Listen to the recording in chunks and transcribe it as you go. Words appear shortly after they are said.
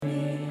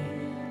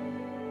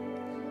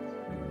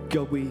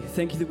God, we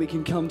thank you that we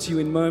can come to you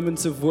in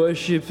moments of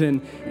worship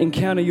and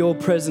encounter your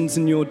presence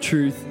and your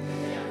truth.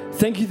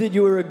 Thank you that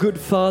you are a good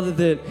Father,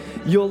 that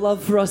your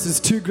love for us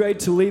is too great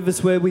to leave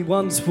us where we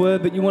once were,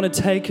 but you want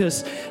to take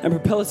us and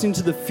propel us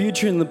into the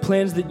future and the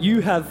plans that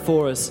you have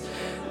for us.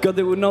 God,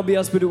 that it will not be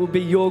us, but it will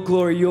be your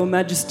glory, your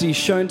majesty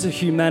shown to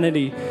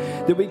humanity,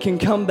 that we can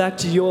come back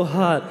to your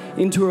heart,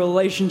 into a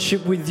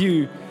relationship with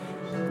you.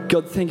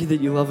 God, thank you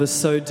that you love us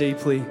so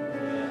deeply.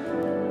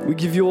 We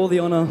give you all the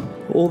honor,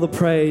 all the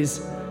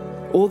praise,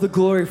 all the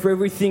glory for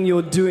everything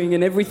you're doing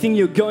and everything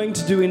you're going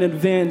to do in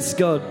advance,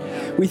 God.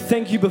 We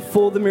thank you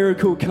before the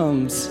miracle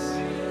comes.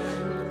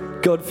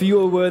 God, for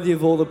you are worthy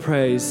of all the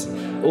praise,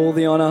 all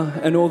the honor,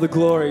 and all the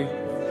glory.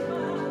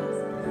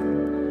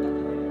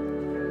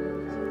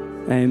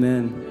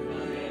 Amen.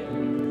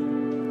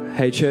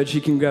 Hey, church,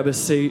 you can grab a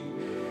seat.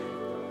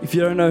 If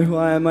you don't know who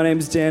I am, my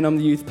name's Dan. I'm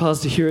the youth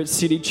pastor here at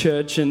City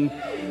Church, and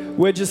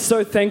we're just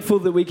so thankful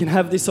that we can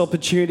have this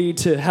opportunity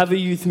to have a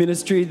youth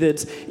ministry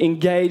that's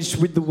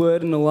engaged with the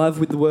Word and alive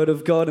with the Word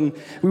of God. And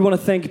we want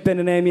to thank Ben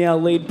and Amy, our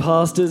lead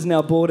pastors, and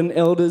our board and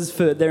elders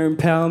for their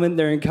empowerment,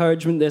 their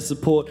encouragement, their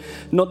support,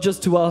 not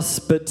just to us,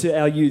 but to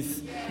our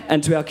youth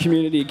and to our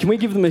community. Can we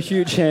give them a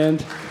huge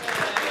hand?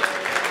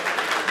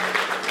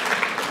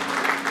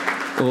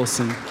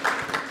 Awesome.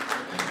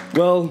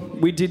 Well,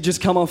 we did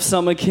just come off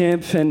summer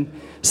camp, and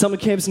summer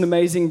camp's an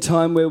amazing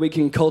time where we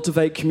can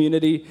cultivate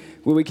community,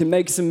 where we can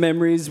make some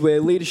memories, where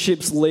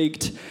leadership's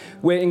leaked,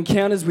 where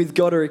encounters with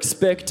God are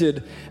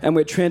expected, and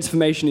where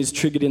transformation is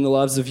triggered in the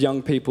lives of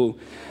young people.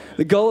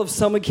 The goal of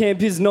summer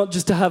camp is not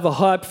just to have a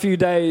hype few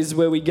days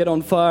where we get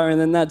on fire and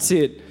then that's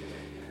it.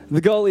 The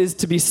goal is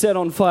to be set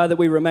on fire, that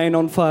we remain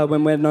on fire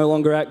when we're no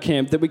longer at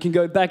camp, that we can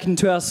go back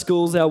into our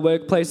schools, our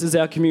workplaces,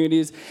 our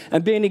communities,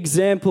 and be an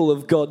example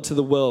of God to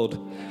the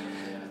world.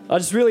 I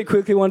just really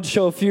quickly wanted to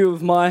show a few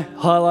of my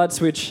highlights,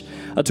 which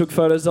I took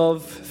photos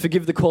of.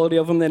 Forgive the quality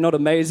of them, they're not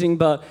amazing,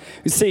 but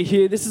you see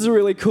here, this is a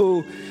really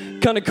cool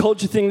kind of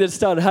culture thing that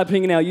started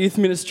happening in our youth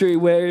ministry,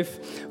 where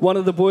if one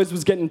of the boys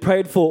was getting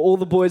prayed for, all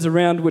the boys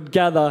around would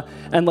gather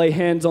and lay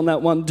hands on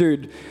that one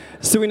dude.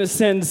 So in a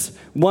sense,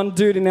 one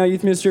dude in our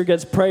youth ministry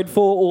gets prayed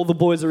for, all the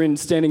boys are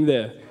standing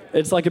there.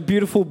 It's like a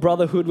beautiful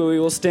brotherhood where we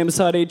all stand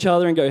beside each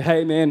other and go,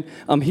 hey man,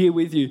 I'm here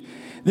with you.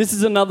 This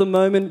is another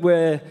moment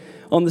where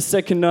on the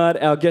second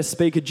night, our guest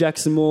speaker,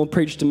 Jackson Moore,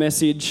 preached a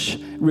message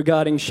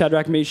regarding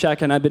Shadrach,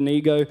 Meshach, and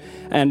Abednego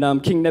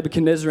and King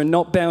Nebuchadnezzar and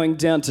not bowing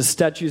down to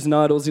statues and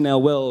idols in our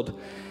world.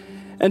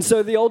 And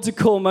so the altar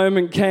call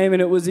moment came,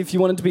 and it was if you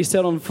wanted to be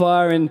set on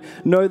fire, and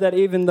know that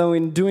even though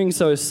in doing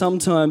so,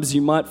 sometimes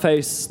you might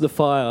face the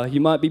fire.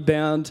 You might be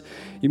bound,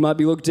 you might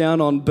be looked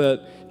down on,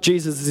 but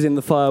Jesus is in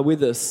the fire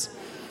with us.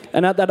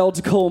 And at that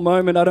altar call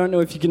moment, I don't know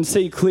if you can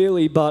see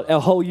clearly, but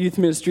our whole youth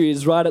ministry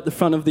is right at the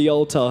front of the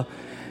altar.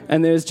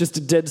 And there's just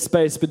a dead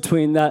space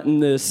between that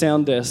and the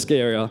sound desk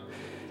area.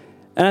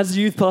 And as a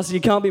youth pastor,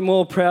 you can't be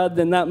more proud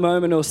than that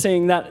moment, or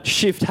seeing that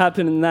shift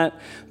happen and that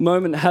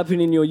moment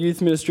happen in your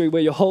youth ministry,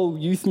 where your whole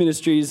youth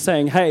ministry is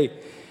saying, hey,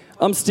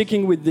 I'm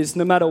sticking with this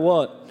no matter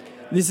what.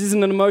 This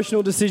isn't an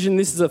emotional decision,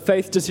 this is a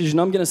faith decision.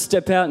 I'm going to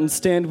step out and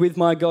stand with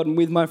my God and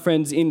with my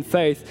friends in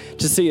faith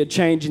to see a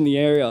change in the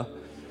area.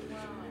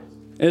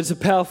 And it's a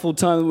powerful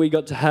time that we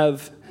got to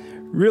have.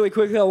 Really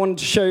quickly, I wanted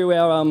to show you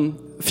our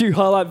few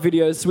highlight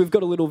videos. So we've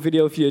got a little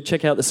video for you to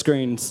check out the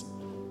screens.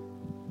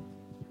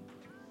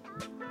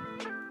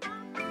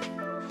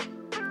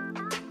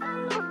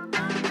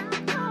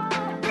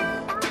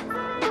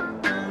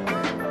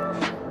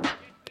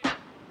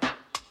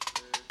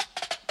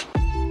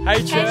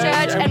 Hey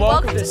church, and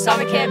welcome to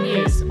Summer Camp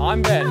News.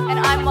 I'm Ben. And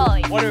I'm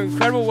Molly. What an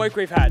incredible week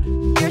we've had.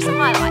 Here are some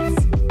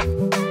highlights.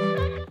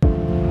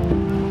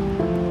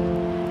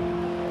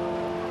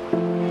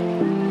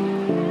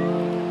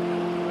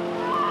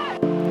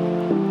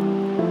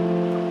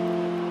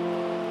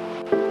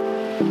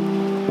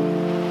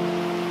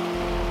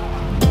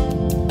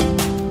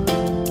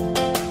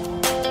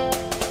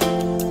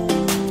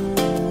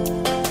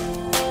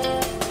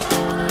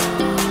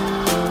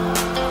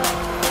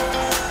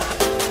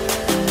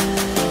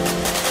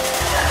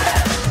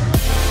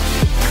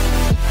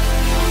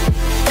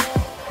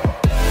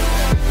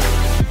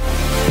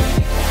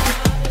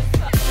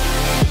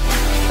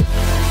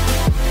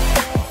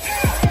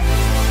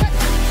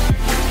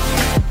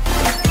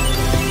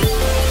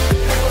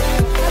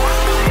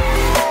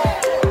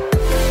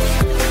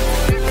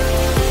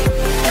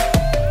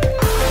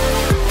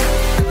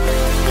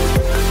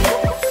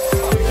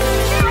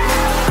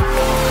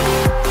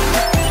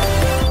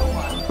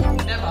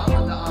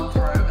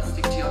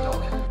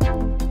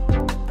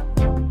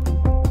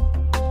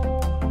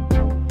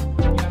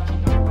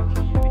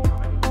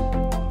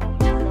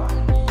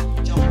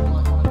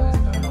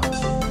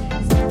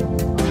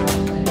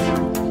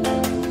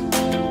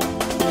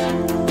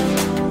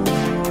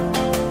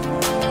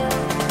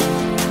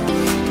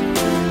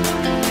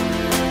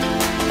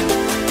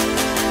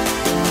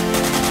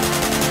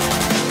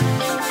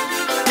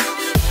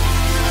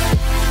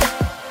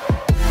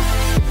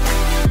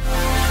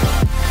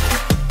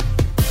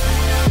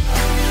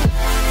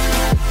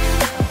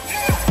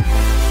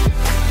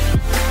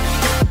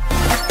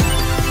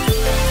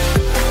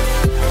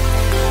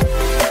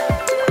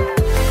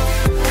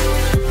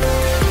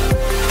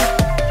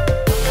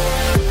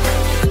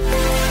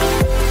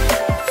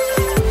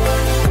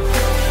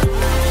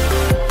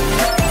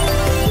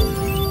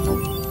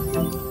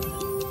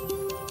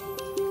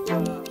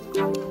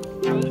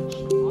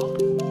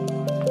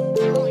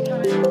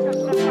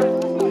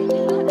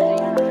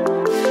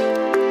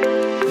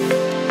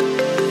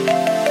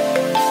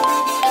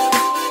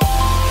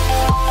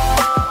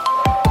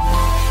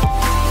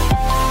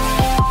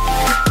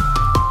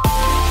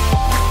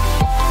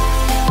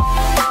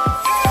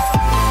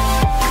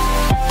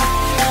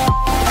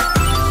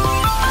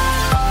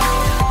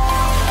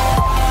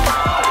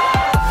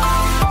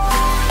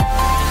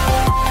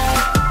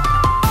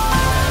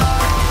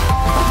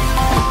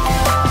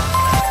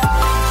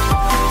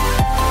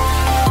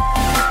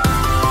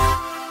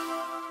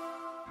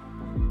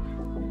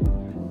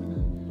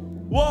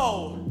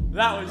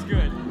 That was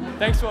good.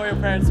 Thanks for all your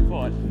prayer and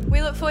support.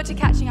 We look forward to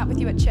catching up with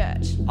you at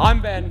church. I'm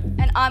Ben.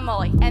 And I'm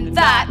Molly. And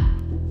that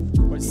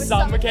was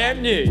Summer Camp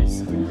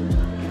News.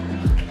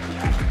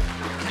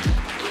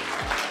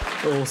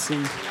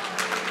 Awesome.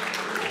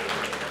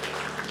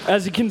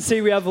 As you can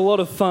see, we have a lot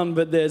of fun,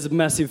 but there's a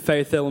massive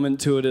faith element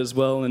to it as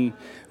well. And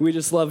we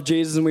just love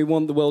Jesus, and we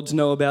want the world to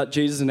know about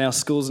Jesus, and our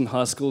schools and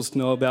high schools to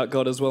know about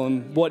God as well,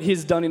 and what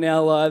He's done in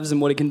our lives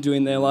and what He can do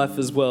in their life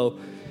as well.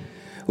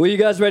 Were you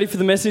guys ready for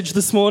the message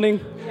this morning?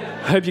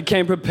 I hope you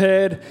came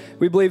prepared.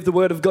 We believe the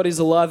Word of God is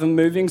alive and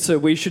moving, so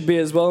we should be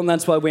as well, and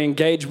that's why we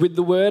engage with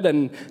the Word.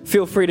 And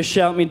feel free to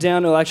shout me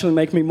down. It'll actually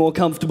make me more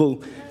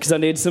comfortable because I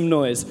need some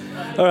noise.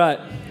 All right.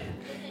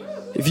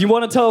 If you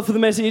want to tell for the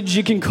message,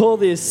 you can call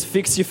this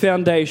Fix Your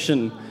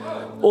Foundation.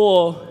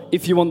 Or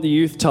if you want the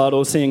youth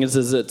title, seeing as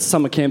it's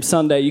Summer Camp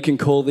Sunday, you can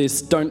call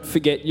this Don't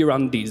Forget Your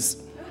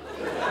Undies.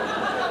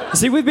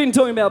 See, we've been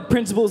talking about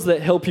principles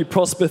that help you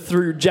prosper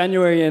through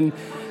January, and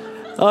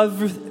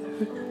I've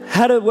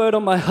had a word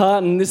on my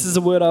heart, and this is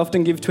a word I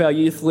often give to our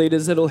youth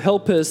leaders. It'll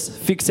help us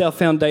fix our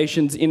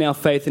foundations in our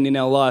faith and in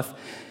our life.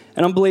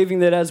 And I'm believing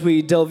that as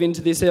we delve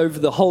into this over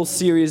the whole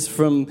series,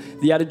 from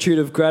the attitude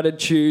of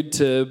gratitude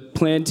to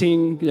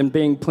planting and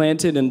being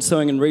planted and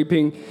sowing and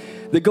reaping,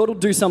 that God will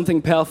do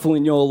something powerful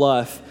in your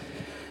life.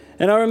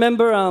 And I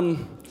remember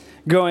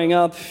growing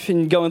up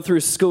and going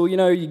through school, you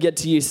know, you get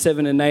to year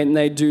 7 and 8 and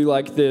they do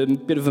like the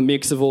bit of a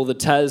mix of all the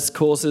TAS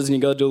courses, and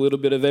you got to do a little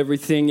bit of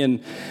everything.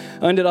 And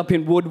I ended up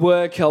in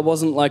woodwork. I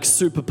wasn't like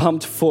super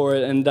pumped for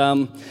it.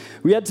 And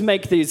we had to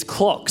make these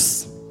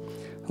clocks,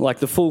 like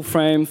the full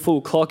frame,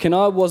 full clock. And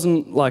I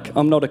wasn't like,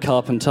 I'm not a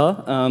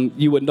carpenter.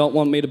 You would not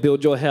want me to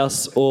build your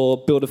house or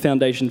build a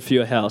foundation for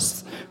your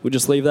house. We'll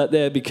just leave that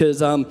there,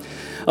 because I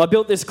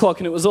built this clock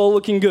and it was all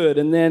looking good,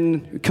 and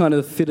then we kind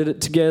of fitted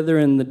it together,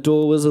 and the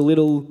door was a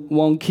little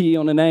wonky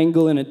on an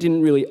angle and it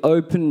didn't really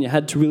open. You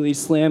had to really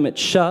slam it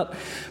shut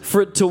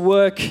for it to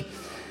work.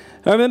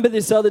 I remember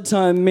this other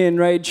time me and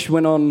Rach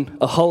went on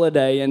a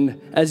holiday,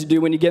 and as you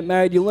do when you get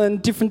married, you learn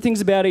different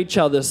things about each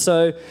other.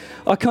 So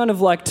I kind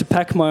of like to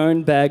pack my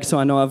own bag so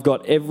I know I've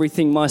got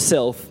everything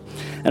myself.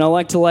 And I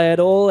like to lay it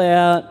all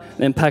out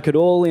and pack it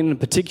all in a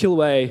particular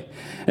way.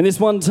 And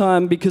this one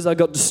time, because I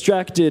got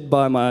distracted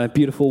by my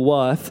beautiful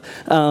wife,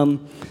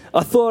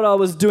 I thought I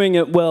was doing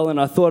it well, and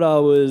I thought I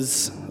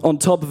was on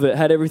top of it,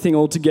 had everything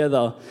all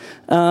together.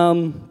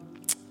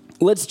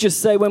 Let's just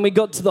say when we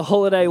got to the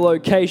holiday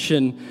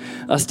location,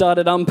 I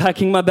started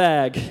unpacking my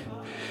bag.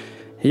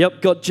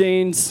 Yep, got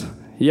jeans.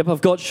 Yep,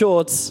 I've got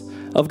shorts.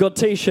 I've got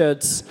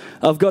T-shirts.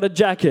 I've got a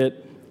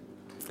jacket.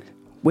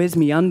 Where's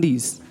me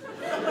undies?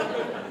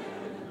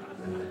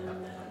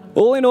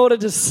 All in order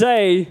to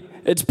say,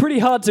 it's pretty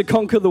hard to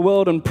conquer the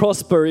world and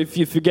prosper if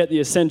you forget the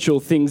essential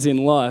things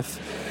in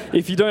life.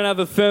 If you don't have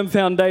a firm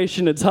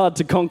foundation, it's hard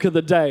to conquer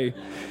the day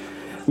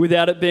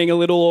without it being a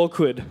little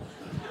awkward.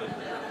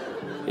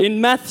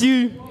 In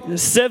Matthew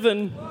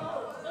 7,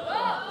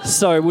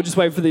 sorry, we'll just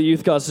wait for the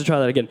youth guys to try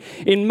that again.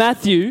 In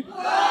Matthew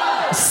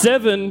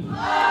 7,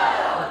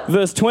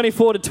 verse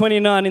 24 to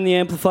 29 in the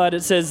Amplified,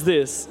 it says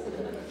this: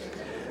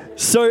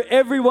 "So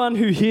everyone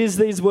who hears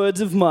these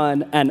words of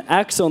mine and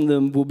acts on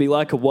them will be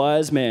like a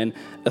wise man,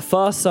 a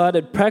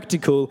far-sighted,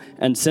 practical,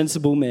 and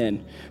sensible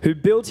man, who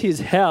built his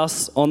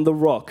house on the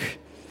rock.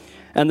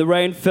 And the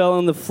rain fell,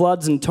 and the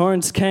floods and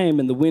torrents came,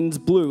 and the winds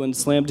blew and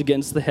slammed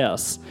against the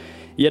house.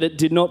 Yet it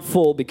did not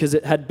fall, because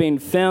it had been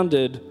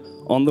founded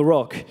on the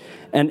rock.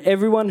 And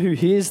everyone who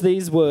hears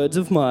these words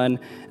of mine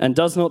and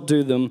does not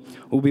do them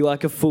will be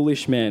like a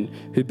foolish man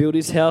who built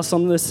his house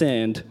on the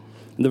sand.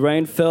 And the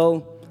rain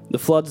fell, the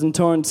floods and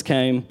torrents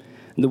came,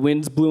 and the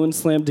winds blew and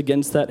slammed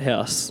against that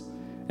house,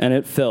 and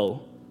it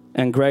fell,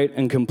 and great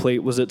and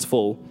complete was its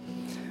fall."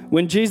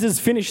 When Jesus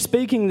finished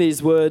speaking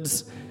these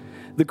words,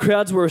 the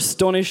crowds were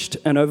astonished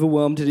and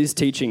overwhelmed at his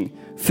teaching,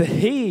 for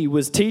he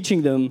was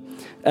teaching them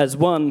as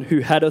one who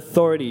had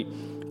authority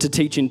to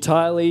teach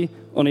entirely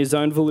on his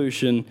own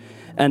volition,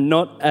 and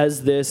not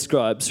as their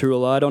scribes who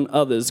relied on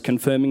others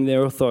confirming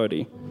their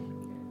authority.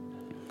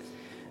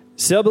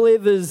 So I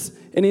believe as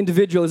an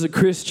individual, as a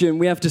Christian,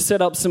 we have to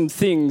set up some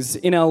things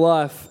in our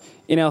life,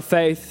 in our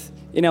faith,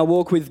 in our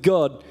walk with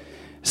God,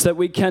 so that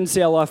we can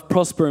see our life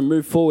prosper and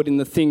move forward in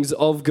the things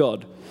of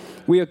God.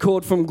 We are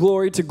called from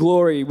glory to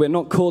glory. We're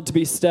not called to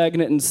be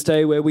stagnant and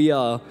stay where we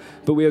are,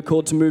 but we are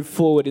called to move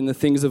forward in the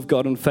things of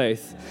God and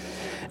faith.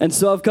 And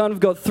so I've kind of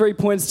got 3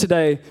 points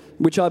today,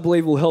 which I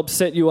believe will help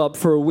set you up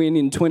for a win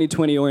in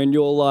 2020 or in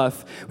your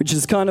life, which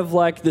is kind of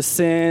like the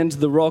sand,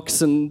 the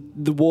rocks, and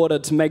the water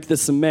to make the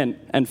cement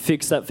and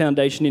fix that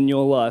foundation in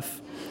your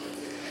life.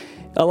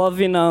 I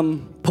love in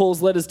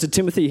Paul's letters to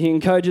Timothy, he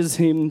encourages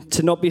him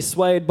to not be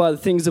swayed by the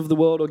things of the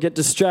world or get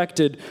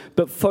distracted,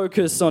 but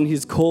focus on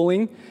his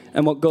calling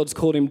and what God's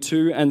called him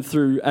to and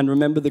through, and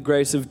remember the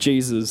grace of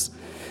Jesus.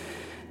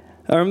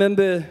 I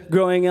remember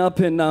growing up,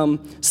 and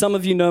some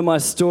of you know my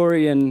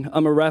story, and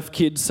I'm a RAF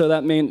kid, so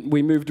that meant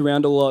we moved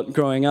around a lot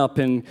growing up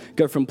and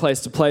go from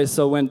place to place.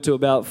 So I went to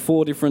about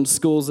 4 different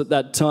schools at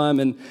that time,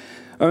 and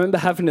I I remember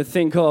having to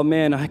think, oh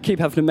man, I keep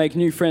having to make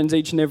new friends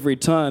each and every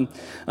time.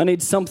 I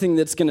need something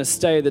that's going to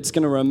stay, that's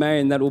going to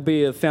remain, that will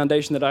be a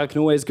foundation that I can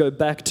always go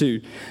back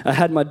to. I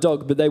had my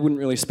dog, but they wouldn't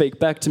really speak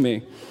back to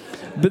me.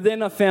 But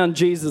then I found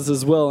Jesus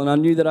as well, and I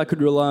knew that I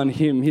could rely on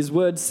him. His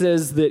word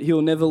says that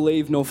he'll never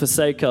leave nor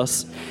forsake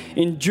us.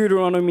 In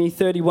Deuteronomy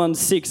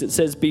 31:6, it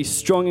says, "Be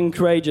strong and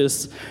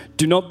courageous.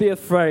 Do not be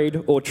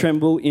afraid or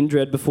tremble in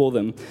dread before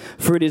them.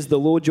 For it is the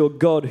Lord your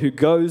God who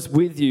goes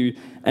with you,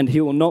 and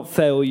he will not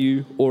fail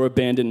you or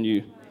abandon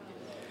you."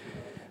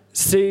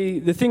 See,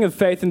 the thing of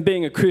faith and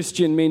being a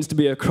Christian means to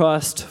be a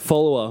Christ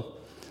follower.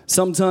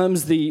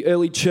 Sometimes the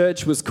early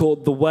church was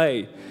called the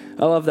Way.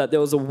 I love that. There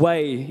was a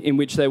way in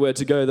which they were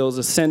to go. There was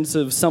a sense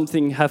of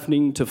something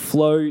happening to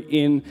flow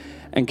in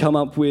and come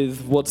up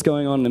with what's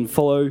going on and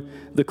follow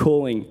the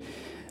calling.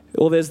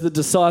 Or there's the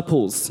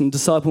disciples. And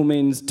disciple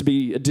means to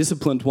be a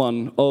disciplined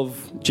one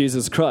of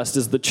Jesus Christ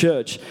as the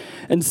church.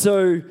 And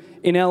so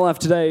in our life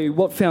today,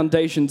 what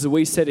foundations are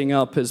we setting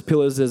up as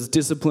pillars, as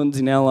disciplines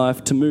in our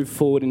life to move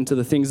forward into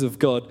the things of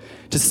God,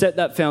 to set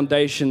that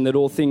foundation that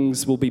all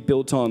things will be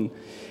built on?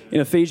 In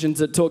Ephesians,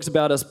 it talks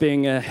about us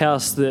being a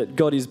house that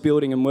God is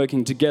building and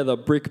working together,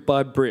 brick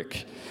by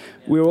brick.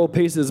 We're all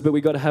pieces, but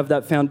we've got to have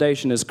that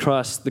foundation as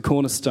Christ, the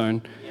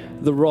cornerstone,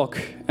 the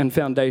rock and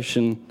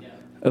foundation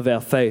of our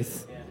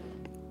faith.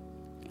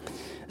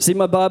 See,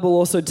 my Bible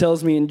also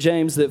tells me in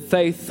James that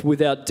faith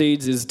without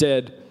deeds is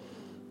dead.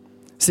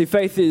 See,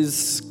 faith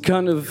is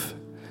kind of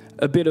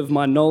a bit of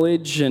my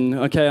knowledge, and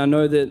okay, I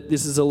know that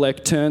this is a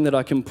lectern, that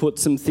I can put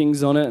some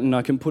things on it and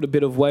I can put a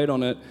bit of weight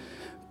on it.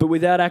 But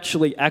without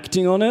actually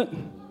acting on it,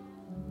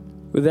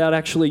 without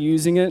actually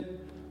using it,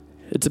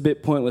 it's a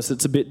bit pointless,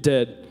 it's a bit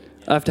dead.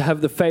 I have to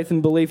have the faith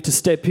and belief to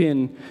step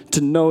in,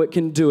 to know it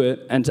can do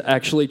it, and to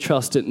actually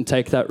trust it and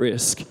take that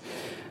risk.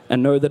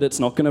 And know that it's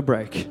not going to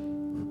break.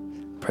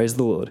 Praise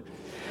the Lord.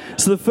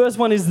 So the first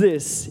one is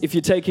this, if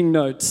you're taking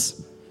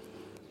notes.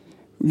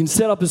 You can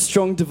set up a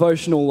strong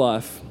devotional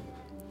life.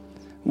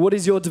 What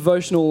is your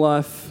devotional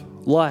life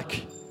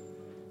like?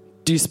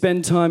 Do you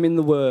spend time in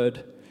the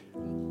Word?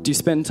 Do you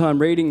spend time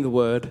reading the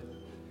Word?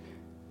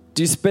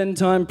 Do you spend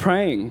time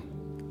praying?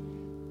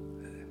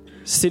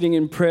 Sitting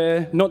in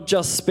prayer, not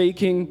just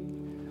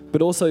speaking,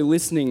 but also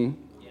listening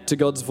to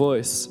God's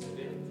voice.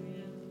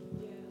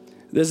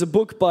 There's a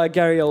book by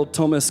Gary L.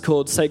 Thomas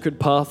called Sacred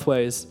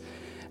Pathways,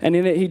 and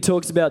in it he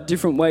talks about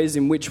different ways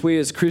in which we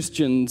as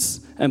Christians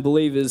and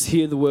believers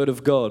hear the Word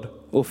of God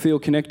or feel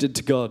connected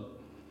to God.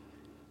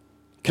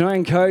 Can I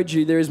encourage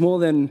you, there is more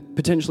than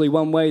potentially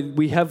one way.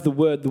 We have the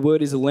Word. The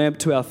Word is a lamp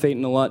to our feet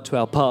and a light to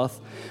our path.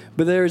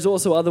 But there is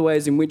also other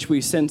ways in which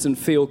we sense and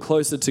feel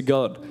closer to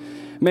God.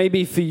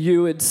 Maybe for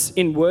you it's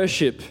in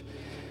worship.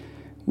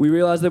 We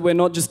realize that we're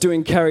not just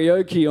doing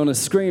karaoke on a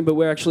screen, but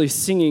we're actually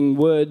singing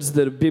words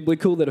that are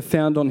biblical, that are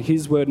found on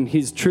His Word and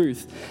His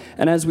truth.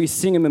 And as we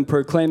sing them and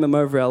proclaim them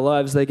over our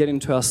lives, they get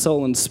into our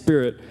soul and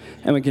spirit,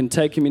 and we can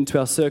take them into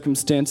our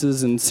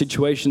circumstances and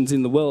situations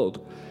in the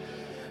world.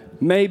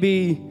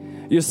 Maybe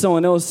you're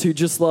someone else who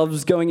just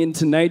loves going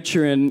into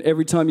nature, and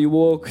every time you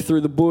walk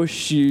through the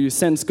bush, you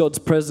sense God's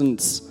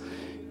presence.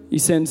 You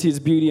sense His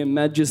beauty and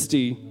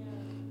majesty.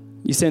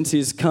 You sense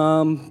His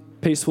calm,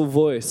 peaceful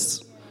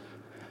voice.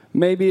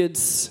 Maybe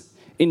it's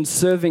in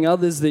serving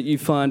others that you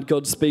find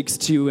God speaks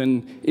to you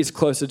and is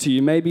closer to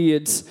you. Maybe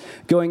it's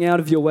going out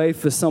of your way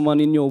for someone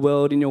in your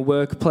world, in your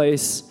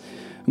workplace.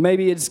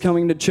 Maybe it's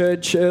coming to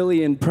church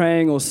early and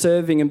praying or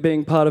serving and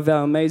being part of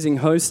our amazing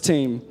host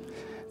team,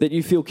 that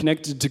you feel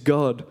connected to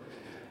God.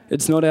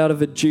 It's not out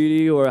of a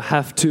duty or a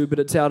have to, but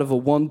it's out of a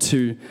want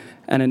to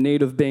and a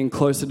need of being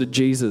closer to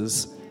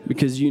Jesus,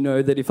 because you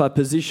know that if I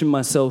position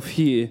myself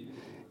here,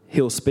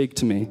 He'll speak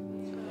to me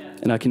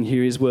and I can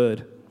hear His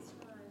word.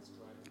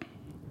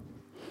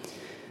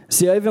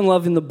 See, I even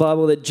love in the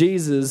Bible that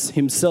Jesus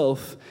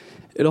Himself,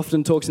 it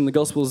often talks in the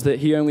Gospels that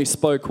He only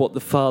spoke what the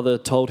Father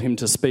told Him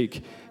to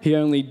speak. He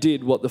only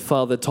did what the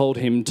Father told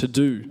Him to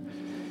do.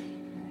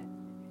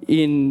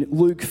 In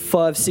Luke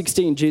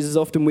 5:16, Jesus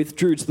often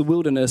withdrew to the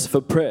wilderness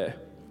for prayer.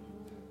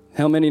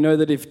 How many know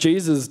that if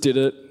Jesus did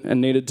it and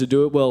needed to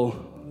do it,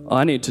 well,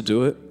 I need to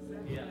do it?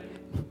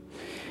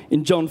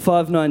 In John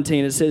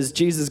 5:19, it says,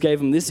 Jesus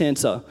gave him this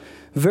answer: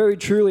 "Very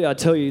truly I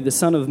tell you, the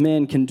Son of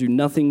Man can do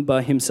nothing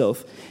by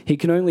himself. He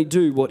can only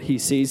do what he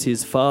sees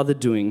his Father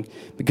doing,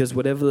 because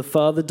whatever the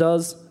Father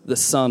does, the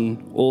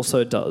Son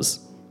also does."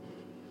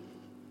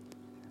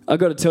 I've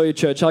got to tell you,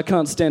 church, I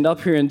can't stand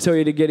up here and tell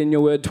you to get in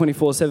your word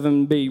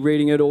 24/7, be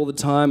reading it all the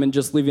time, and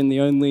just live in the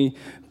only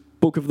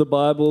book of the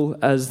Bible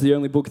as the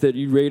only book that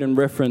you read and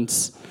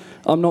reference.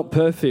 I'm not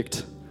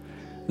perfect.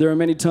 There are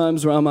many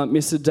times where I might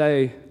miss a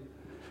day,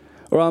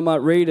 or I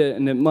might read it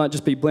and it might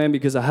just be bland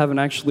because I haven't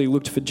actually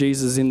looked for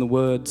Jesus in the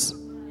words.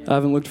 I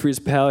haven't looked for His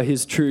power,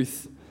 His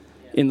truth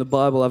in the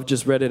Bible. I've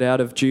just read it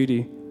out of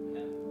duty.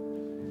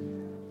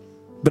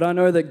 But I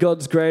know that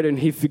God's greater and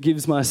He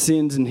forgives my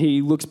sins and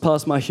He looks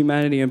past my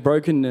humanity and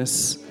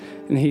brokenness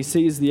and He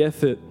sees the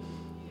effort.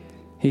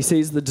 He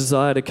sees the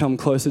desire to come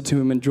closer to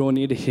Him and draw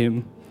near to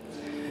Him.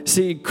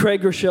 See,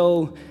 Craig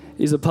Rochelle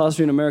He's a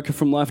pastor in America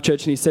from Life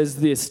Church, and he says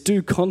this: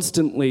 do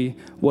constantly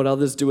what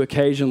others do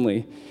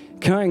occasionally.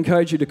 Can I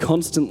encourage you to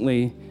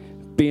constantly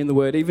be in the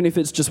Word, even if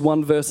it's just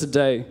one verse a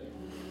day?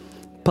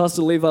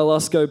 Pastor Levi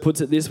Lusko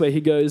puts it this way. He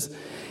goes,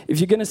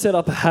 if you're going to set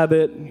up a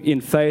habit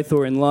in faith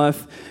or in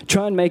life,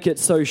 try and make it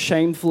so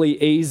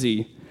shamefully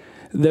easy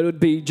that it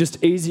would be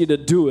just easier to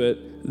do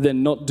it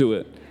than not do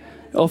it.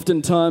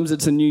 Oftentimes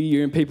it's a new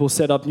year and people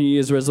set up New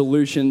Year's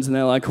resolutions and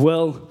they're like,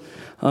 well,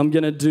 I'm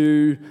going to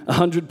do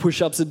 100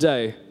 push-ups a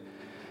day.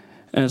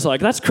 And it's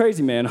like, that's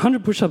crazy, man,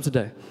 100 push-ups a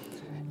day.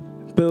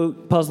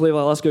 But Pastor Levi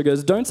Lusko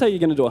goes, don't say you're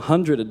going to do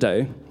 100 a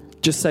day,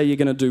 just say you're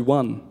going to do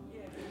one.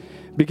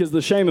 Because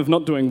the shame of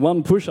not doing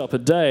one push-up a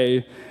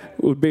day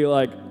would be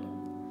like,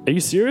 are you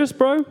serious,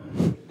 bro?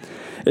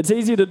 It's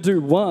easier to do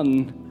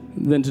one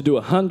than to do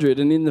 100.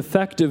 And in the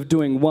fact of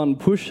doing one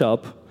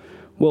push-up,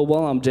 well,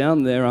 while I'm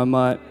down there, I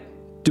might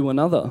do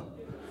another.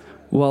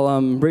 While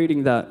I'm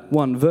reading that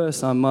one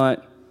verse, I might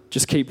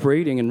just keep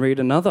reading and read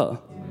another.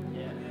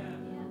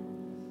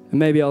 And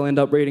maybe I'll end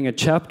up reading a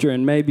chapter,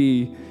 and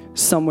maybe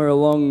somewhere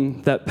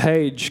along that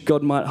page,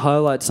 God might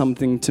highlight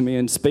something to me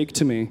and speak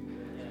to me.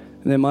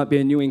 And there might be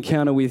a new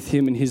encounter with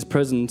Him in His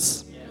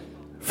presence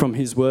from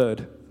His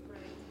Word.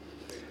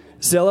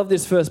 See, I love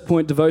this first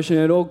point, devotion.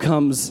 It all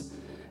comes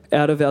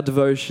out of our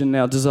devotion,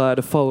 our desire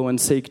to follow and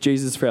seek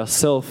Jesus for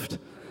ourselves.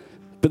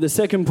 But the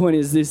second point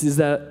is this, is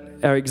that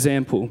our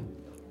example.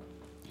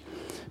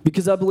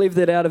 Because I believe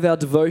that out of our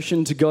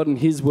devotion to God and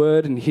His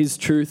Word and His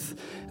truth,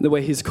 and the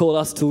way He's called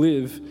us to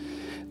live,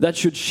 that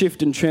should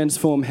shift and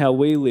transform how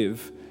we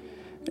live.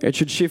 It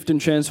should shift and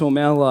transform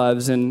our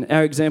lives, and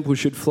our example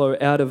should flow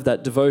out of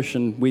that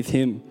devotion with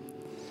Him.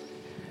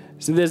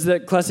 So there's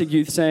that classic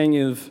youth saying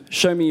of,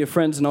 show me your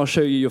friends and I'll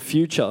show you your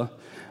future.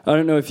 I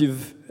don't know if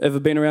you've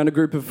ever been around a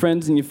group of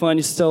friends and you find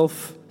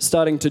yourself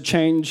starting to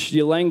change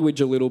your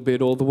language a little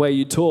bit or the way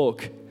you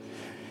talk.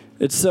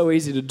 It's so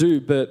easy to do,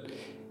 but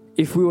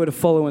if we were to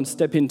follow and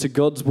step into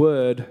God's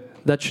Word,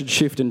 that should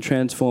shift and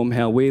transform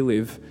how we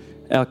live,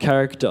 our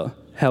character,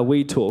 how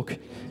we talk,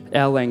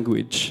 our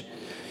language.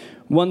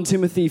 1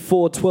 Timothy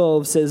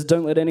 4:12 says,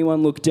 don't let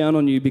anyone look down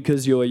on you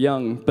because you're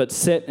young, but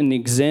set an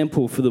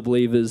example for the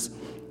believers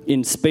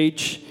in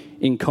speech,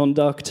 in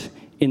conduct,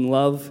 in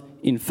love,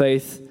 in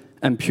faith,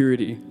 and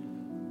purity.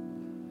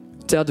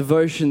 It's our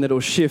devotion that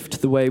will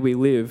shift the way we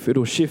live.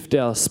 It'll shift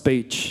our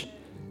speech.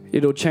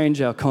 It'll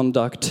change our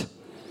conduct.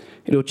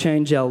 It'll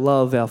change our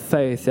love, our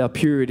faith, our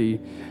purity,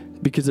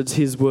 because it's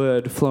His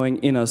Word flowing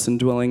in us and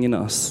dwelling in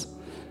us.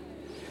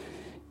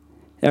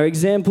 Our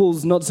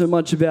example's not so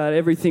much about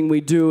everything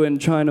we do and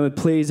trying to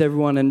please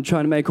everyone and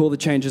trying to make all the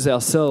changes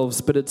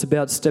ourselves, but it's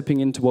about stepping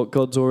into what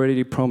God's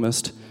already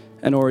promised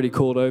and already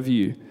called over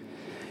you.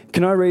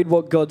 Can I read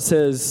what God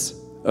says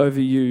over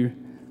you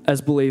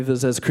as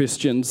believers, as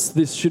Christians?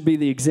 This should be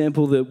the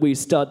example that we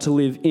start to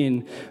live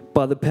in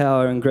by the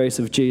power and grace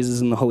of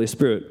Jesus and the Holy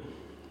Spirit.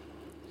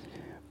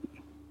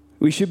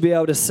 We should be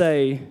able to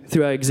say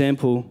through our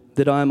example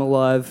that I am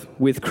alive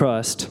with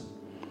Christ.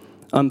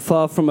 I'm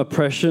far from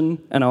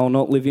oppression and I will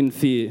not live in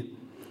fear.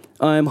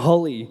 I am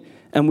holy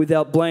and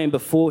without blame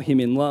before Him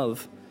in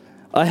love.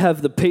 I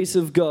have the peace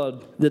of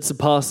God that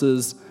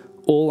surpasses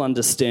all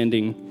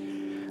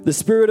understanding. The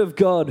Spirit of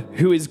God,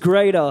 who is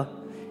greater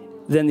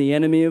than the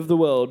enemy of the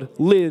world,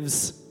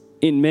 lives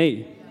in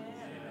me.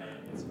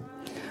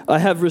 I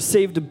have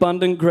received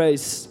abundant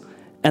grace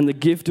and the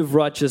gift of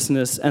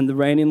righteousness and the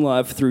reign in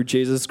life through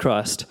Jesus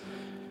Christ.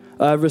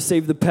 I have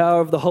received the power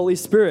of the Holy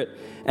Spirit,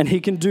 and He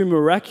can do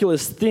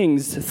miraculous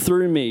things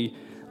through me.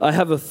 I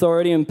have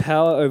authority and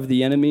power over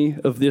the enemy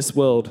of this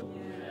world.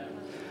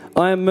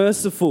 I am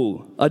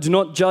merciful. I do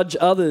not judge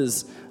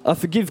others. I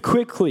forgive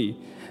quickly.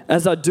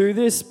 As I do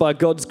this, by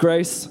God's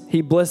grace,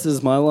 He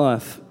blesses my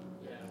life.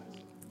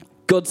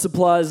 God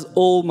supplies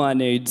all my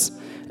needs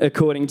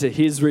according to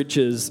His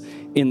riches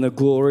in the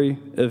glory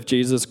of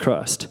Jesus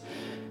Christ.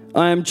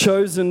 I am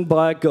chosen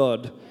by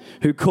God,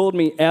 who called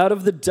me out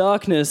of the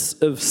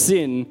darkness of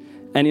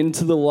sin and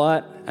into the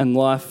light and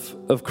life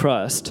of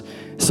Christ,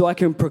 so I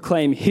can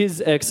proclaim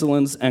His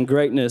excellence and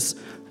greatness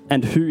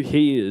and who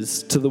He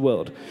is to the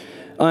world.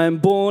 I am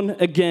born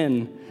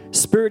again,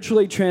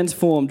 spiritually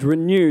transformed,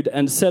 renewed,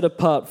 and set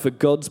apart for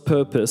God's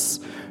purpose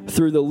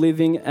through the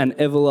living and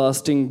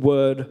everlasting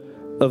Word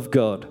of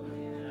God.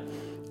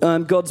 I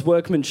am God's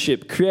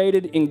workmanship,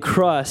 created in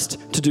Christ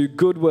to do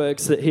good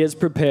works that He has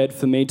prepared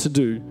for me to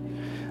do.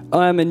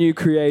 I am a new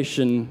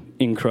creation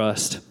in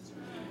Christ.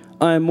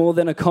 I am more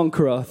than a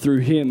conqueror through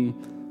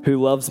Him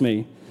who loves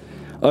me.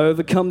 I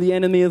overcome the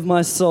enemy of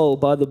my soul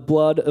by the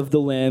blood of the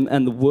Lamb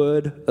and the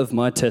word of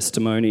my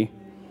testimony.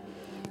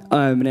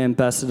 I am an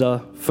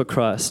ambassador for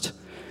Christ.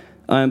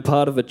 I am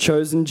part of a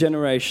chosen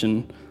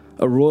generation,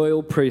 a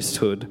royal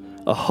priesthood,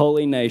 a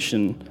holy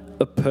nation,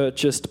 a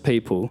purchased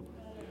people.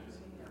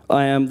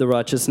 I am the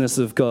righteousness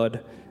of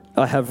God.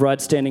 I have right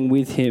standing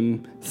with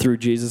Him through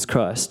Jesus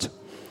Christ.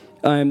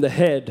 I am the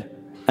head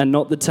and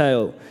not the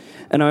tail,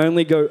 and I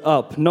only go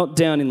up, not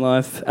down in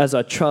life, as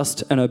I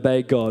trust and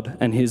obey God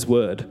and His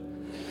word.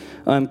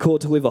 I am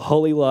called to live a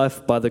holy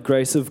life by the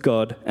grace of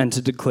God and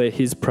to declare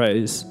his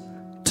praise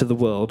to the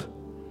world.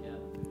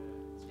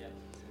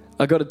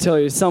 I got to tell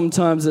you,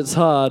 sometimes it's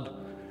hard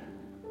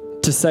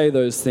to say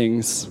those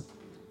things.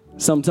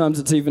 Sometimes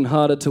it's even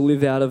harder to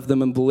live out of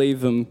them and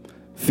believe them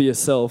for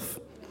yourself.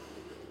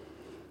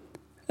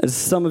 As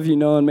some of you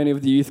know, and many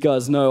of the youth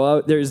guys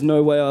know, there is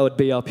no way I would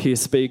be up here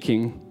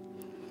speaking.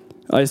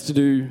 I used to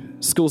do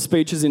school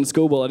speeches in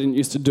school, but I didn't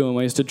used to do them.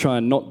 I used to try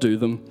and not do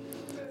them.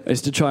 I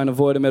used to try and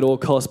avoid them at all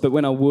costs, but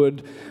when I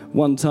would,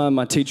 one time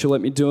my teacher let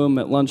me do them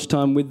at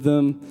lunchtime with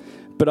them,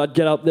 but I'd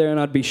get up there and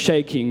I'd be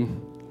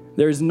shaking.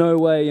 There is no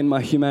way in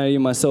my humanity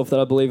and myself that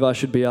I believe I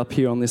should be up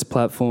here on this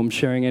platform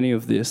sharing any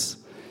of this.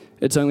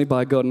 It's only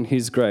by God and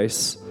his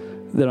grace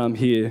that I'm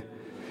here.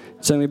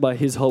 It's only by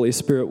his Holy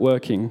Spirit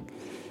working.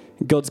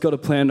 God's got a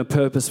plan and a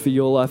purpose for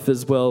your life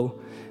as well.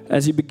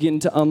 As you begin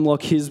to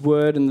unlock his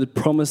word and the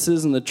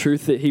promises and the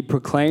truth that he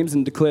proclaims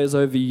and declares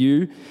over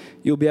you,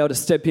 you'll be able to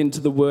step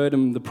into the word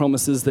and the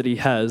promises that he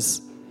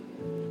has.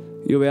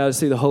 You'll be able to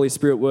see the Holy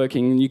Spirit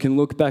working, and you can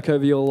look back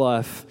over your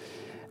life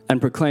and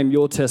proclaim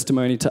your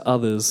testimony to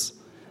others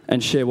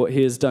and share what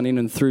he has done in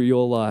and through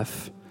your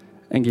life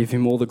and give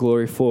him all the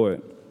glory for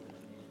it.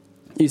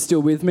 Are you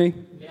still with me?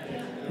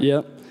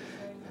 Yeah.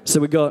 So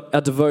we got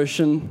our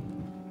devotion,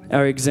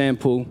 our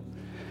example,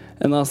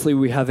 and lastly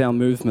we have our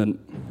movement.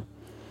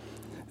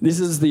 This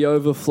is the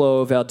overflow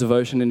of our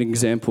devotion and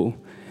example.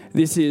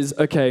 This is,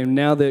 okay,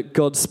 now that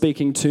God's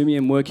speaking to me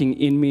and working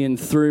in me and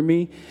through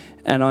me,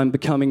 and I'm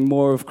becoming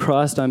more of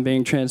Christ, I'm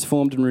being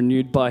transformed and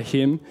renewed by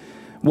him,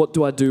 what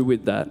do I do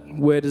with that?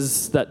 Where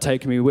does that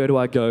take me? Where do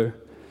I go?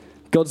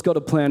 God's got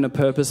a plan and a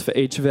purpose for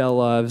each of our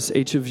lives,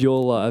 each of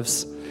your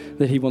lives,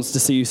 that he wants to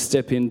see you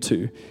step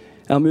into.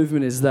 Our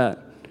movement is that.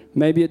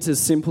 Maybe it's as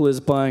simple as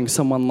buying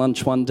someone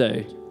lunch one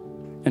day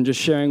and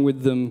just sharing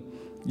with them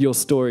your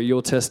story,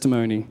 your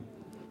testimony.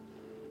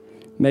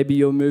 Maybe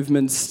your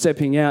movement's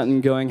stepping out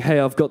and going, hey,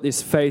 I've got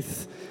this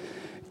faith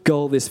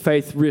goal, this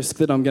faith risk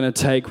that I'm going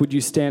to take. Would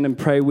you stand and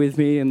pray with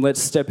me, and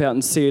let's step out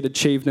and see it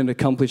achieved and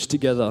accomplished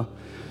together.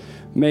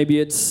 Maybe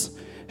it's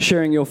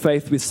sharing your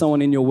faith with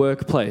someone in your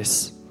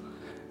workplace.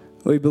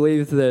 We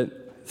believe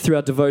that through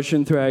our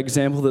devotion, through our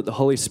example, that the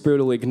Holy Spirit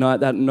will ignite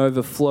that and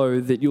overflow,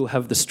 that you'll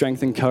have the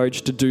strength and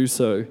courage to do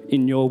so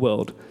in your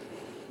world.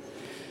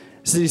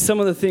 See, some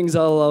of the things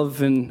I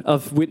love and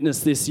I've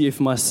witnessed this year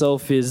for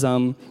myself is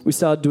we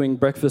started doing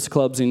breakfast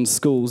clubs in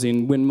schools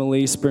in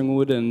Winmalee,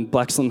 Springwood and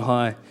Blaxland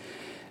High.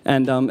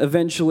 And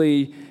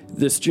eventually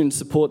the student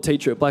support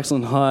teacher at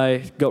Blaxland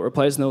High got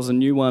replaced and there was a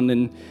new one,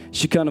 and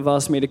she kind of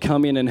asked me to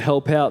come in and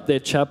help out their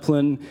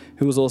chaplain,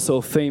 who was also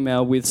a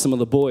female, with some of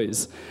the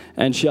boys.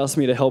 And she asked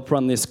me to help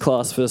run this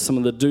class for some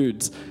of the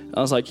dudes.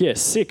 I was like, yeah,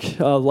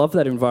 sick. I love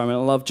that environment.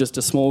 I love just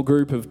a small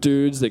group of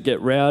dudes that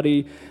get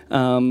rowdy.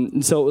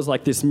 And so it was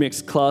like this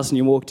mixed class, and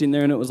you walked in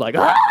there and it was like,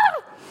 ah!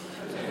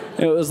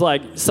 It was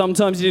like,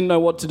 sometimes you didn't know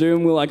what to do,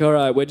 and we were like, all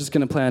right, we're just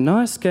going to play a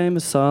nice game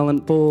of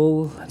silent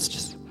ball. Let's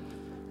just...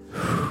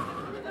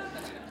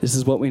 This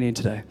is what we need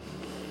today.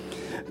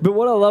 But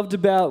what I loved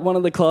about one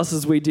of the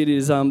classes we did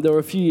is there were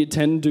a few Year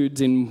 10 dudes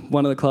in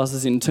one of the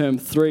classes in Term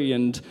 3,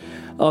 and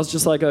I was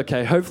just like,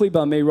 okay, hopefully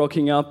by me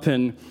rocking up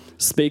and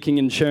speaking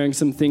and sharing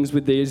some things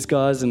with these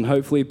guys and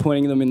hopefully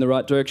pointing them in the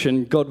right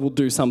direction, God will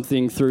do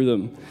something through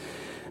them.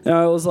 And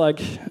I was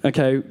like,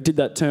 okay, did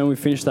that term, we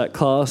finished that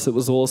class, it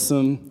was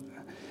awesome.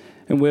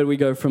 And where do we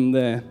go from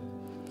there?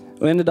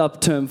 We ended up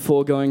Term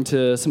 4 going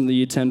to some of the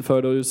Year 10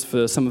 photos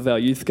for some of our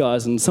youth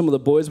guys, and some of the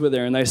boys were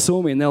there and they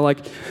saw me and they're like,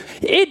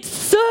 "It's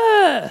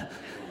Sir!"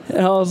 And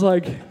I was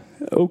like,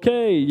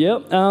 okay,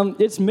 yep,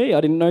 it's me.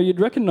 I didn't know you'd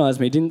recognise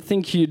me. Didn't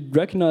think you'd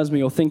recognise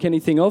me or think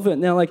anything of it.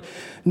 And they're like,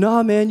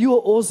 "Nah, man, you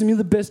are awesome. You're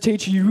the best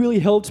teacher. You really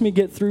helped me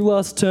get through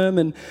last term,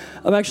 and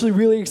I'm actually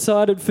really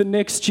excited for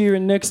next year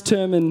and next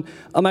term, and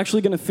I'm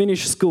actually going to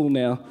finish school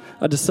now."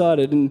 I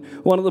decided. And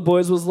one of the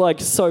boys was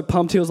like so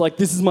pumped. He was like,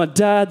 "This is my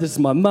dad, this is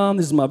my mum,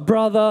 this is my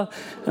brother."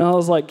 And I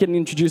was like getting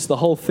introduced to the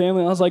whole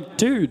family. I was like,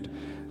 dude,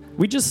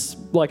 we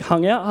just like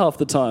hung out half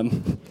the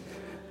time.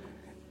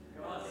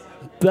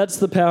 That's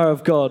the power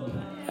of God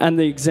and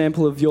the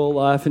example of your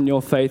life and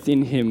your faith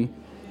in him.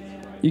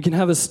 You can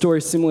have a story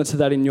similar to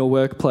that in your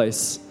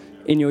workplace,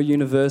 in your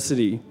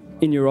university,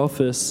 in your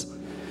office.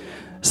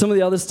 Some of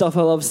the other stuff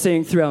I love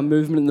seeing through our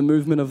movement and the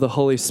movement of the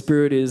Holy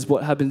Spirit is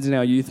what happens in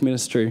our youth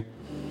ministry.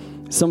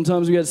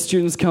 Sometimes we get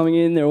students coming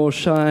in, they're all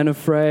shy and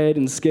afraid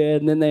and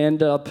scared, and then they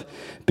end up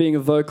being a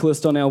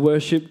vocalist on our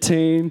worship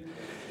team.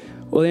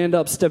 Or they end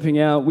up stepping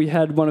out. We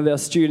had one of our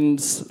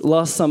students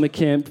last summer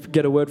camp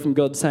get a word from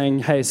God saying,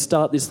 hey,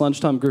 start this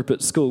lunchtime group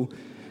at school.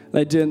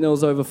 They did, and there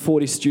was over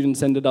 40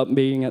 students ended up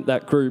being at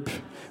that group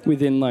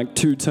within like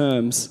 2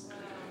 terms.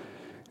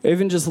 I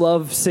even just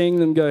love seeing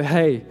them go,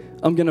 hey,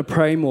 I'm going to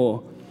pray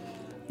more.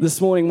 This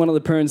morning, one of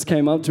the parents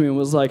came up to me and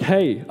was like,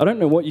 hey, I don't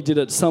know what you did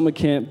at summer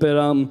camp,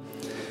 but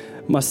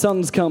my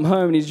son's come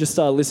home and he's just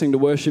started listening to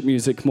worship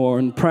music more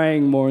and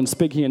praying more and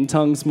speaking in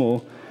tongues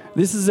more.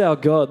 This is our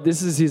God.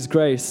 This is his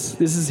grace.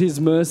 This is his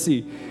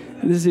mercy.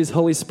 This is his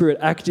Holy Spirit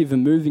active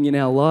and moving in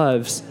our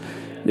lives.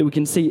 that we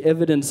can see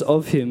evidence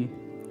of him.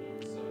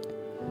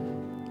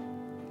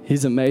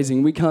 He's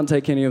amazing. We can't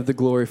take any of the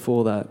glory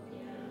for that.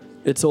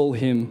 It's all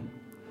him.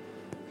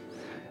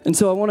 And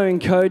so I want to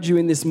encourage you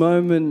in this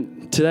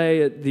moment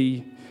today at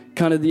the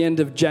kind of the end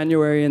of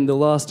January and the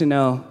last in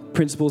our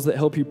Principles That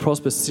Help You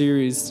Prosper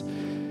series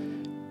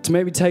to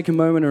maybe take a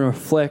moment and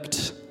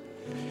reflect.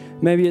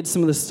 Maybe it's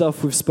some of the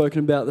stuff we've spoken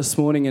about this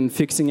morning and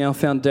fixing our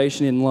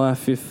foundation in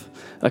life. If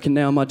I can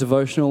nail my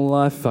devotional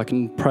life, if I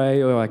can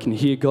pray or I can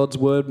hear God's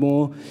word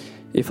more,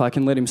 if I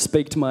can let him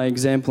speak to my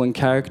example and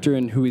character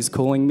and who he's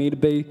calling me to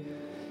be,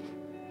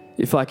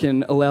 if I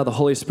can allow the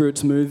Holy Spirit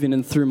to move in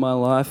and through my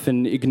life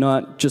and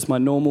ignite just my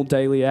normal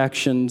daily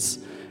actions,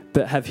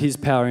 but have his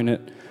power in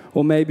it.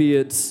 Or maybe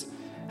it's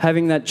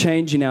having that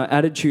change in our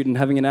attitude and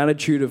having an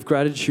attitude of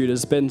gratitude,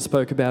 as Ben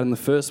spoke about in the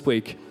first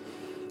week.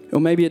 Or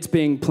maybe it's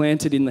being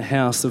planted in the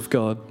house of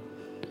God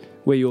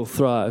where you'll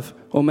thrive.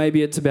 Or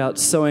maybe it's about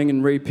sowing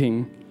and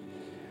reaping.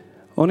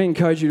 I want to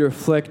encourage you to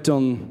reflect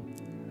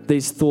on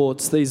these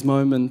thoughts, these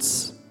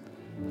moments.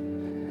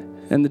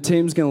 And the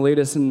team's going to lead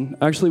us, and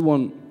I actually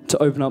want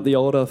to open up the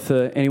altar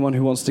for anyone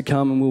who wants to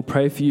come, and we'll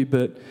pray for you.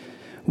 But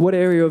what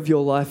area of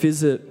your life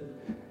is it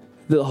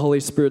that the Holy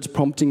Spirit's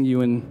prompting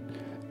you and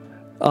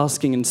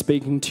asking and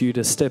speaking to you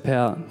to step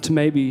out, to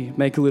maybe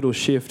make a little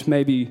shift,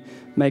 maybe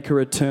make a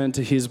return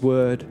to his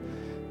word?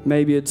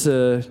 Maybe it's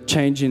a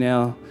change in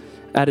our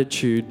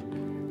attitude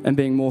and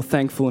being more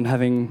thankful and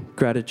having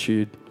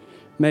gratitude.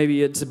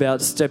 Maybe it's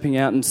about stepping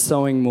out and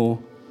sowing more.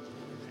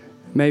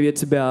 Maybe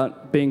it's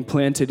about being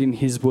planted in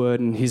his word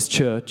and his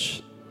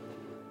church.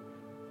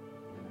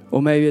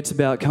 Or maybe it's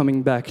about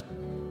coming back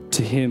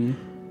to him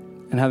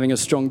and having a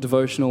strong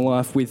devotional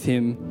life with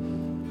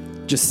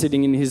him, just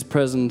sitting in his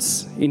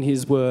presence, in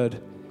his word,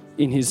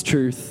 in his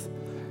truth,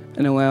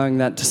 and allowing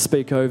that to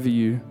speak over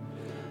you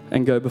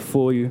and go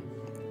before you.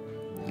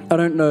 I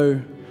don't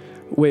know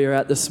where you're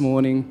at this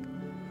morning,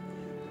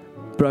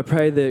 but I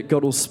pray that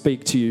God will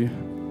speak to you.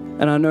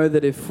 And I know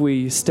that if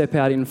we step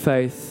out in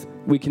faith,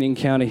 we can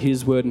encounter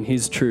his word and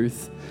his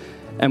truth,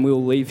 and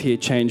we'll leave here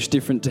changed,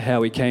 different to how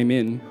we came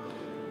in.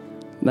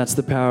 And that's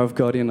the power of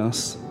God in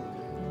us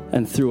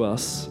and through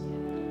us.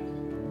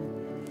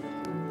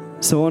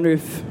 So I wonder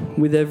if,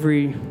 with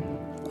every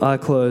eye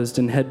closed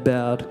and head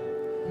bowed,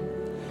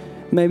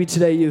 maybe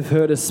today you've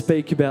heard us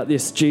speak about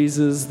this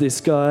Jesus, this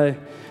guy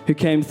who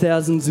came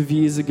thousands of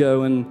years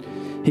ago, and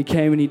he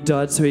came and he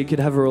died so he could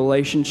have a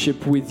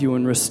relationship with you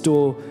and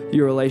restore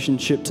your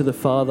relationship to the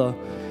Father.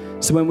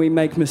 So when we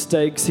make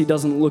mistakes, he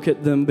doesn't look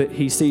at them, but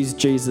he sees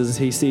Jesus,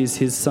 he sees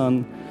his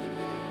son.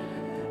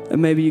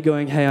 And maybe you're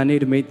going, hey, I need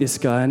to meet this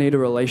guy, I need a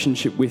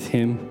relationship with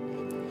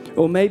him.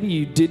 Or maybe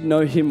you did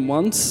know him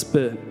once,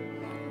 but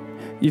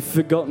you've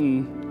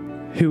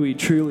forgotten who he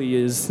truly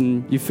is,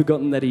 and you've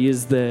forgotten that he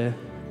is there.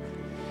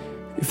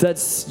 If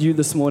that's you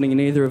this morning in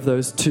either of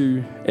those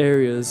two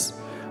areas,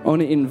 I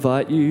want to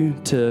invite you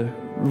to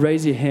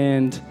raise your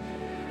hand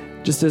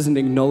just as an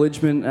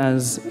acknowledgement,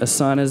 as a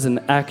sign, as an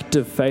act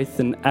of faith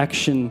and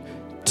action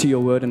to your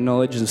word and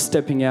knowledge, of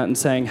stepping out and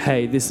saying,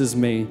 hey, this is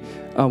me.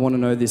 I want to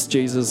know this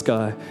Jesus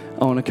guy.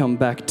 I want to come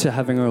back to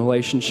having a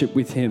relationship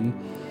with him.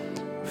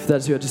 If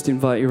that's you, I just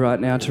invite you right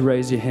now to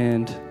raise your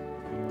hand.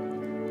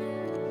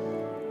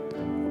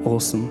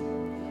 Awesome.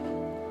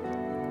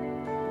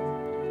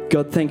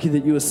 God, thank you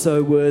that you are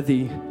so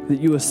worthy, that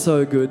you are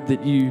so good,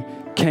 that you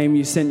came,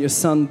 you sent your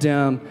son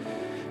down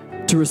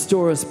to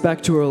restore us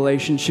back to a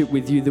relationship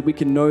with you, that we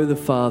can know the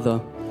Father,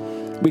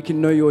 we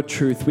can know your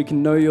truth, we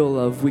can know your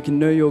love, we can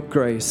know your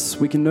grace,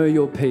 we can know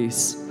your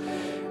peace.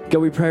 God,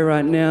 we pray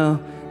right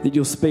now that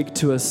you'll speak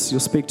to us,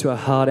 you'll speak to our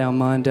heart, our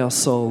mind, our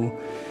soul,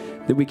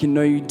 that we can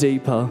know you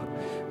deeper,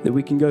 that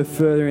we can go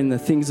further in the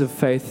things of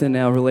faith and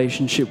our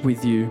relationship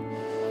with you.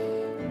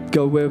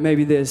 God, where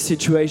maybe there's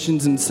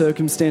situations and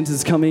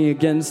circumstances coming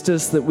against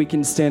us, that we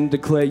can stand and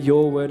declare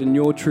your word and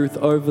your truth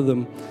over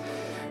them.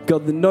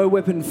 God, that no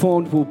weapon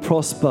formed will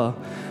prosper,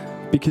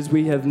 because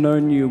we have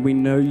known you, we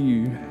know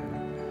you,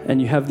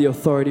 and you have the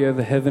authority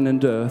over heaven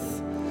and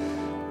earth.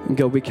 And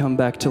God, we come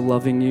back to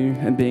loving you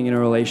and being in a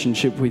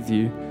relationship with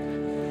you.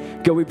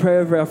 God, we pray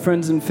over our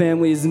friends and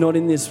families not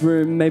in this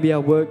room, maybe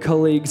our work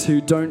colleagues who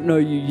don't know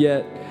you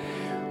yet.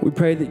 We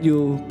pray that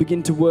you'll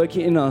begin to work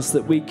in us,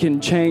 that we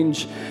can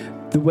change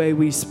the way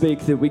we speak,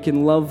 that we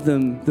can love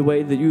them the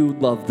way that you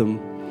would love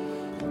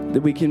them,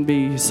 that we can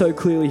be so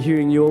clearly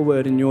hearing your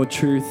word and your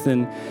truth,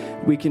 and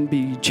we can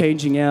be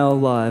changing our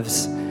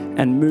lives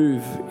and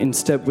move in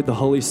step with the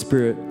Holy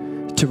Spirit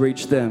to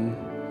reach them,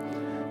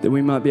 that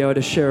we might be able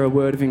to share a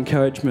word of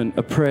encouragement,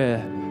 a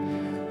prayer,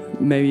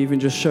 maybe even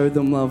just show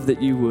them love,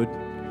 that you would,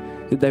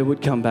 that they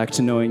would come back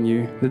to knowing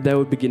you, that they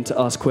would begin to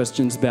ask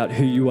questions about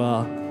who you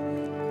are.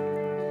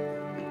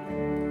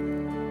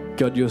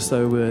 God, you're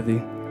so worthy.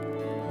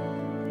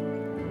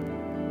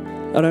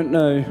 I don't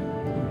know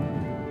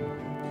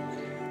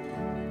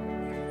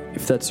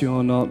if that's you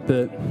or not,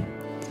 but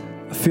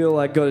I feel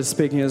like God is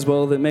speaking as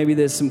well, that maybe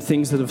there's some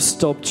things that have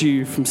stopped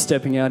you from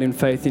stepping out in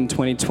faith in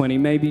 2020.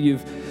 Maybe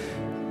you've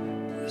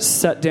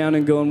sat down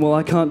and gone, well,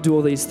 I can't do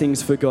all these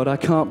things for God. I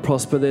can't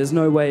prosper. There's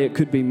no way it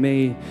could be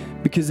me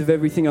because of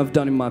everything I've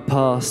done in my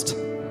past.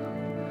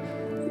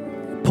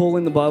 Paul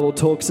in the Bible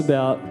talks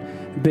about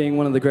being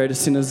one of the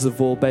greatest sinners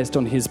of all based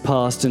on his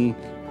past, and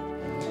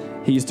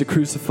he used to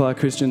crucify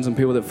Christians and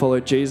people that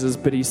followed Jesus,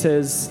 but he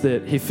says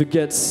that he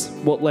forgets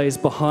what lays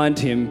behind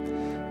him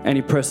and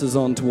he presses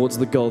on towards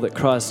the goal that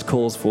Christ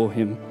calls for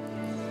him.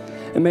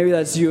 And maybe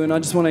that's you, and I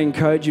just want to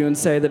encourage you and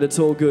say that it's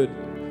all good.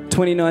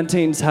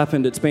 2019's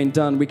happened, it's been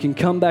done. We can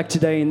come back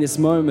today in this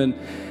moment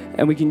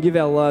and we can give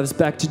our lives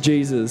back to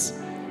Jesus.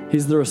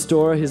 He's the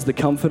restorer, he's the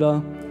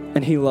comforter,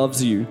 and he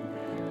loves you.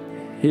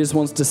 He just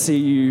wants to see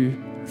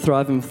you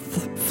thrive and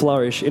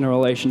flourish in a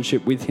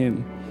relationship with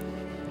him.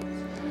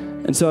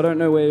 And so I don't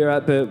know where you're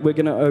at, but we're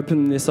going to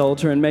open this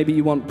altar, and maybe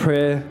you want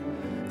prayer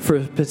for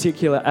a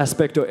particular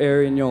aspect or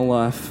area in your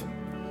life.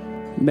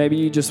 Maybe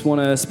you just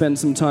want to spend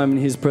some time in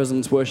his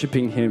presence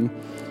worshiping him.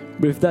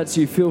 But if that's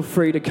you, feel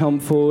free to come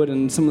forward,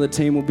 and some of the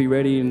team will be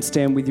ready and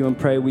stand with you and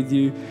pray with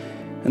you.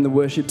 And the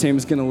worship team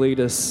is going to lead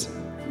us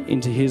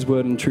into his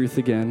word and truth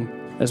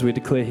again as we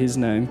declare his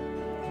name.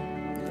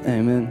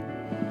 Amen.